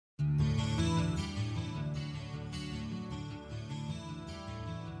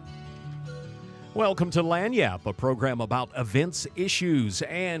Welcome to Lanyap, a program about events, issues,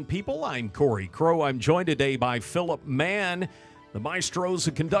 and people. I'm Corey Crow. I'm joined today by Philip Mann, the maestro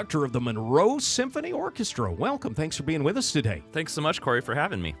and conductor of the Monroe Symphony Orchestra. Welcome. Thanks for being with us today. Thanks so much, Corey, for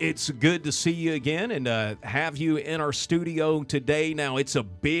having me. It's good to see you again and have you in our studio today. Now, it's a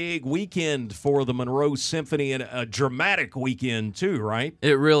big weekend for the Monroe Symphony and a dramatic weekend too, right?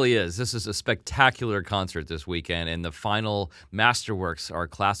 It really is. This is a spectacular concert this weekend, and the final masterworks, our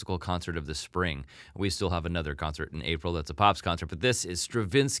classical concert of the spring. We still have another concert in April that's a Pops concert, but this is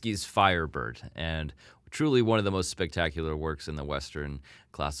Stravinsky's Firebird, and truly one of the most spectacular works in the Western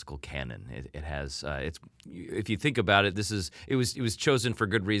classical canon. It has, if you think about it, it was chosen for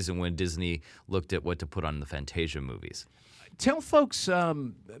good reason when Disney looked at what to put on the Fantasia movies. Tell folks,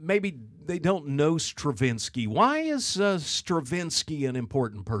 maybe they don't know Stravinsky. Why is Stravinsky an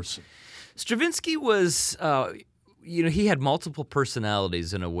important person? Stravinsky was... he had multiple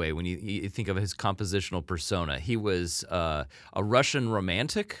personalities in a way when you think of his compositional persona. He was a Russian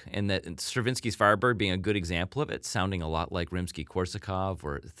romantic, and that Stravinsky's Firebird being a good example of it, sounding a lot like Rimsky-Korsakov,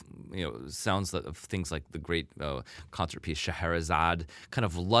 or sounds of things like the great concert piece Scheherazade, kind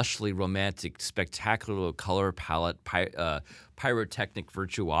of lushly romantic, spectacular color palette, pyrotechnic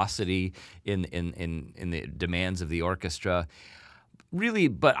virtuosity in the demands of the orchestra. Really,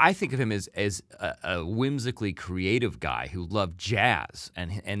 but I think of him as a whimsically creative guy who loved jazz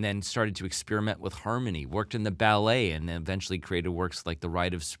and then started to experiment with harmony, worked in the ballet, and then eventually created works like The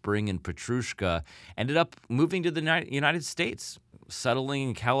Rite of Spring and Petrushka, ended up moving to the United States, settling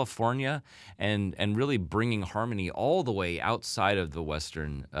in California, and really bringing harmony all the way outside of the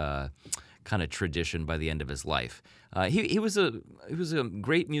Western kind of tradition by the end of his life. He was a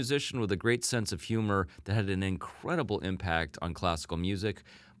great musician with a great sense of humor that had an incredible impact on classical music.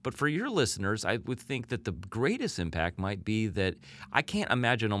 But for your listeners, I would think that the greatest impact might be that I can't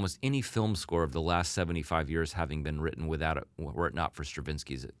imagine almost any film score of the last 75 years having been written without it, were it not for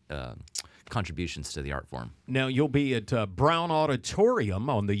Stravinsky's contributions to the art form. Now, you'll be at Brown Auditorium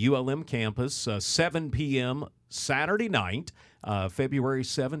on the ULM campus, 7 p.m. Saturday night, February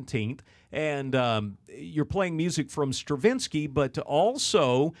 17th. And you're playing music from Stravinsky, but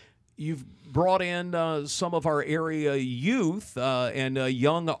also you've brought in some of our area youth and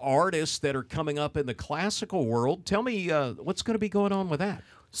young artists that are coming up in the classical world. Tell me what's going to be going on with that.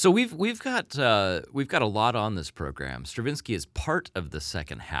 So we've got a lot on this program. Stravinsky is part of the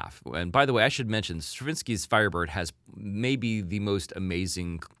second half. And by the way, I should mention Stravinsky's Firebird has maybe the most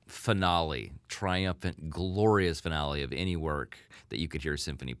amazing finale, triumphant, glorious finale of any work that you could hear a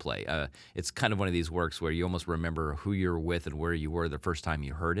symphony play. It's kind of one of these works where you almost remember who you're with and where you were the first time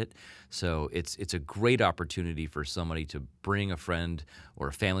you heard it. So it's a great opportunity for somebody to bring a friend or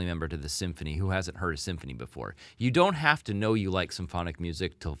a family member to the symphony who hasn't heard a symphony before. You don't have to know you like symphonic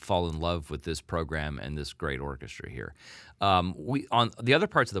music to fall in love with this program and this great orchestra here. On the other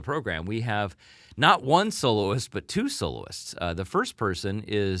parts of the program, we have not one soloist, but two soloists. The first person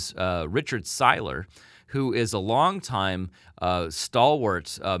is Richard Seiler, who is a longtime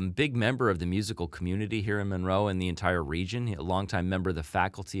stalwart, big member of the musical community here in Monroe and the entire region, a longtime member of the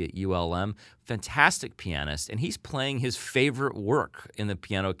faculty at ULM, fantastic pianist, and he's playing his favorite work in the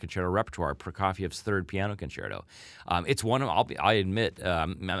piano concerto repertoire, Prokofiev's Third Piano Concerto. It's one of, I admit,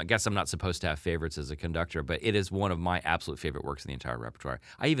 I guess I'm not supposed to have favorites as a conductor, but it is one of my absolute favorite works in the entire repertoire.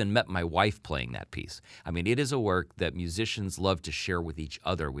 I even met my wife playing that piece. I mean, it is a work that musicians love to share with each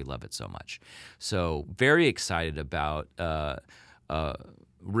other. We love it so much. So very excited about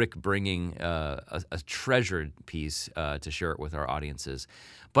Rick bringing a treasured piece to share it with our audiences.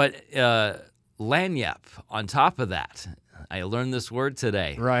 But lanyap, on top of that, I learned this word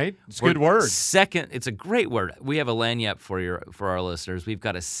today. Right. It's a good word. It's a great word. We have a lanyap for our listeners. We've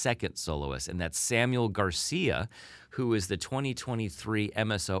got a second soloist, and that's Samuel Garcia, who is the 2023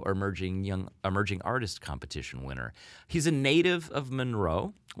 MSO Emerging Artist Competition winner. He's a native of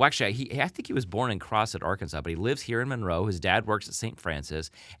Monroe. Well, actually, I think he was born in Crossett, Arkansas, but he lives here in Monroe. His dad works at St.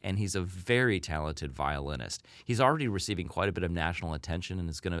 Francis, and he's a very talented violinist. He's already receiving quite a bit of national attention and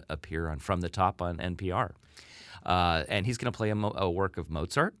is going to appear on From the Top on NPR. And he's going to play a work of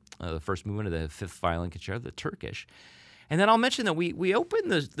Mozart, the first movement of the Fifth Violin Concerto, the Turkish. And then I'll mention that we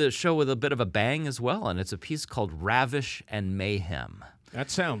opened the show with a bit of a bang as well, and it's a piece called Ravish and Mayhem. That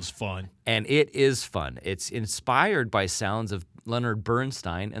sounds fun. And it is fun. It's inspired by sounds of Leonard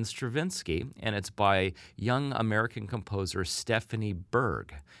Bernstein and Stravinsky, and it's by young American composer Stephanie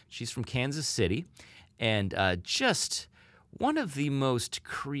Berg. She's from Kansas City, and just one of the most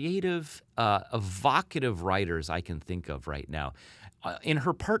creative, evocative writers I can think of right now. In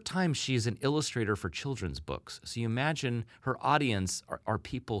her part-time, she's an illustrator for children's books. So you imagine her audience are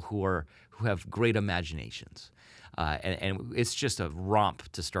people who have great imaginations. And it's just a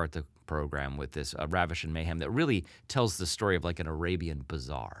romp to start the program with this Ravish and Mayhem that really tells the story of like an Arabian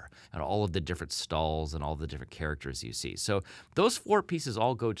bazaar and all of the different stalls and all the different characters you see. So those 4 pieces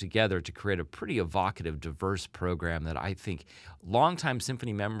all go together to create a pretty evocative, diverse program that I think longtime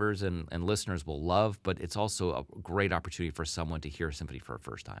symphony members and listeners will love, but it's also a great opportunity for someone to hear a symphony for a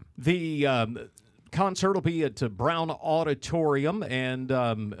first time. The concert will be at Brown Auditorium, and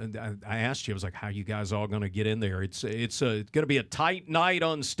I asked you, I was like, how are you guys all going to get in there? It's going to be a tight night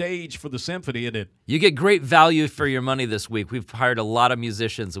on stage for the symphony, isn't it? You get great value for your money this week. We've hired a lot of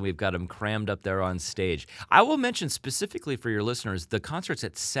musicians, and we've got them crammed up there on stage. I will mention specifically for your listeners, the concert's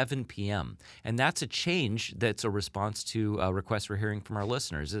at 7 p.m., and that's a change that's a response to requests we're hearing from our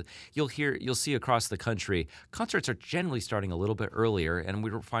listeners. You'll see across the country, concerts are generally starting a little bit earlier, and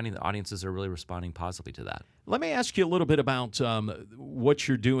we're finding the audiences are really responding positively to that. Let me ask you a little bit about what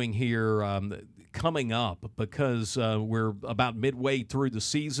you're doing here coming up, because we're about midway through the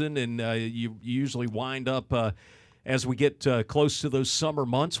season, and you usually wind up as we get close to those summer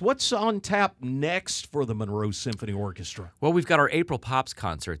months. What's on tap next for the Monroe Symphony Orchestra? Well, we've got our April Pops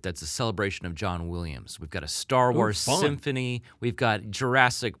concert. That's a celebration of John Williams. We've got a Star Wars Symphony. We've got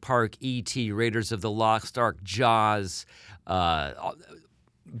Jurassic Park, E.T., Raiders of the Lost Ark, Jaws, a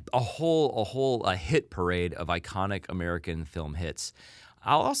whole hit parade of iconic American film hits.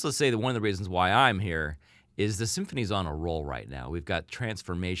 I'll also say that one of the reasons why I'm here is the symphony's on a roll right now. We've got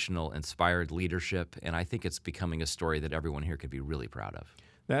transformational, inspired leadership, and I think it's becoming a story that everyone here could be really proud of.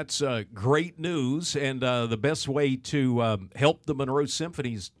 That's great news, and the best way to help the Monroe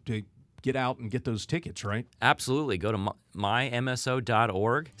Symphony is to get out and get those tickets, right? Absolutely. Go to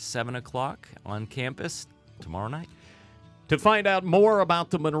mymso.org, 7 o'clock on campus tomorrow night. To find out more about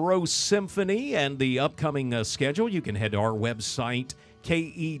the Monroe Symphony and the upcoming schedule, you can head to our website,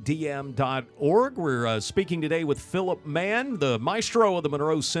 kedm.org. We're speaking today with Philip Mann, the maestro of the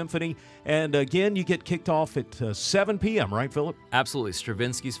Monroe Symphony. And again, you get kicked off at 7 p.m., right, Philip? Absolutely.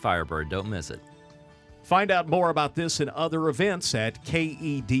 Stravinsky's Firebird. Don't miss it. Find out more about this and other events at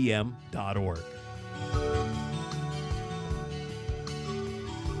kedm.org.